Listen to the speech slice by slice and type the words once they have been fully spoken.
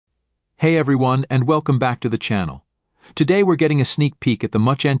Hey everyone, and welcome back to the channel. Today we're getting a sneak peek at the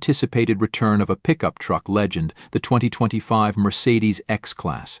much-anticipated return of a pickup truck legend, the 2025 Mercedes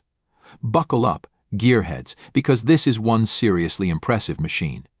X-Class. Buckle up, gearheads, because this is one seriously impressive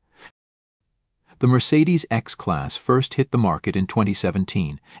machine. The Mercedes X-Class first hit the market in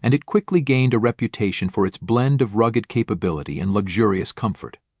 2017, and it quickly gained a reputation for its blend of rugged capability and luxurious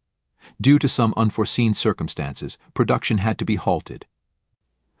comfort. Due to some unforeseen circumstances, production had to be halted.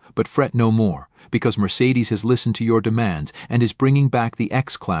 But fret no more, because Mercedes has listened to your demands and is bringing back the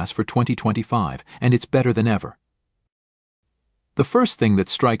X-Class for 2025, and it's better than ever. The first thing that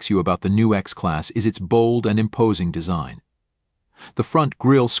strikes you about the new X-Class is its bold and imposing design. The front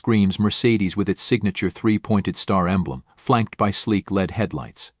grille screams Mercedes with its signature three-pointed star emblem, flanked by sleek LED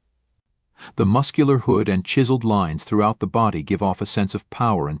headlights. The muscular hood and chiseled lines throughout the body give off a sense of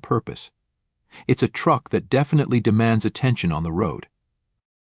power and purpose. It's a truck that definitely demands attention on the road.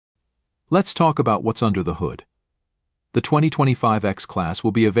 Let's talk about what's under the hood. The 2025 X-Class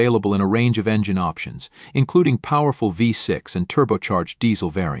will be available in a range of engine options, including powerful V6 and turbocharged diesel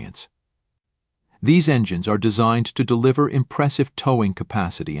variants. These engines are designed to deliver impressive towing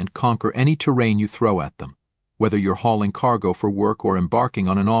capacity and conquer any terrain you throw at them, whether you're hauling cargo for work or embarking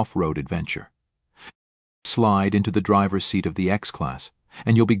on an off-road adventure. Slide into the driver's seat of the X-Class,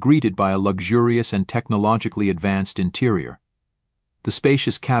 and you'll be greeted by a luxurious and technologically advanced interior. The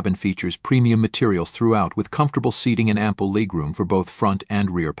spacious cabin features premium materials throughout, with comfortable seating and ample legroom for both front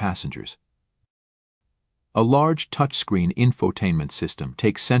and rear passengers. A large touchscreen infotainment system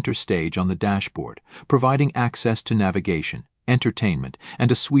takes center stage on the dashboard, providing access to navigation, entertainment,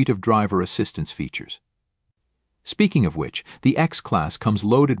 and a suite of driver assistance features. Speaking of which, the X-Class comes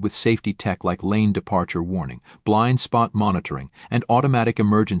loaded with safety tech like lane departure warning, blind spot monitoring, and automatic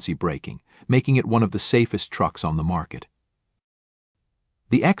emergency braking, making it one of the safest trucks on the market.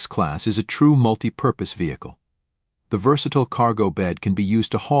 The X-Class is a true multi-purpose vehicle. The versatile cargo bed can be used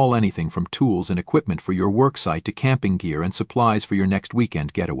to haul anything from tools and equipment for your worksite to camping gear and supplies for your next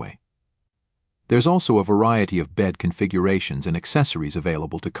weekend getaway. There's also a variety of bed configurations and accessories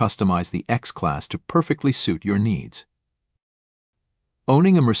available to customize the X-Class to perfectly suit your needs.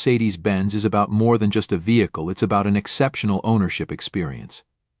 Owning a Mercedes-Benz is about more than just a vehicle, it's about an exceptional ownership experience.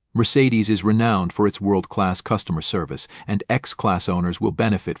 Mercedes is renowned for its world-class customer service, and X-Class owners will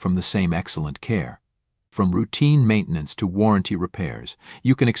benefit from the same excellent care. From routine maintenance to warranty repairs,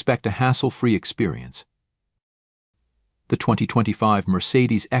 you can expect a hassle-free experience. The 2025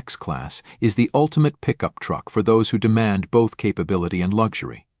 Mercedes X-Class is the ultimate pickup truck for those who demand both capability and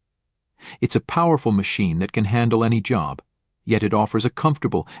luxury. It's a powerful machine that can handle any job, yet it offers a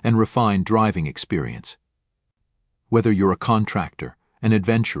comfortable and refined driving experience. Whether you're a contractor, an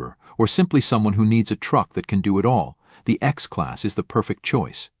adventurer, or simply someone who needs a truck that can do it all, the X-Class is the perfect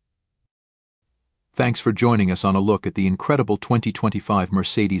choice. Thanks for joining us on a look at the incredible 2025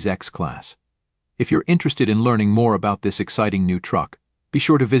 Mercedes X-Class. If you're interested in learning more about this exciting new truck, be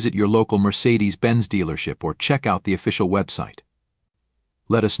sure to visit your local Mercedes-Benz dealership or check out the official website.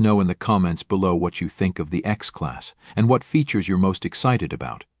 Let us know in the comments below what you think of the X-Class and what features you're most excited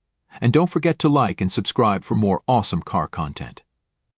about. And don't forget to like and subscribe for more awesome car content.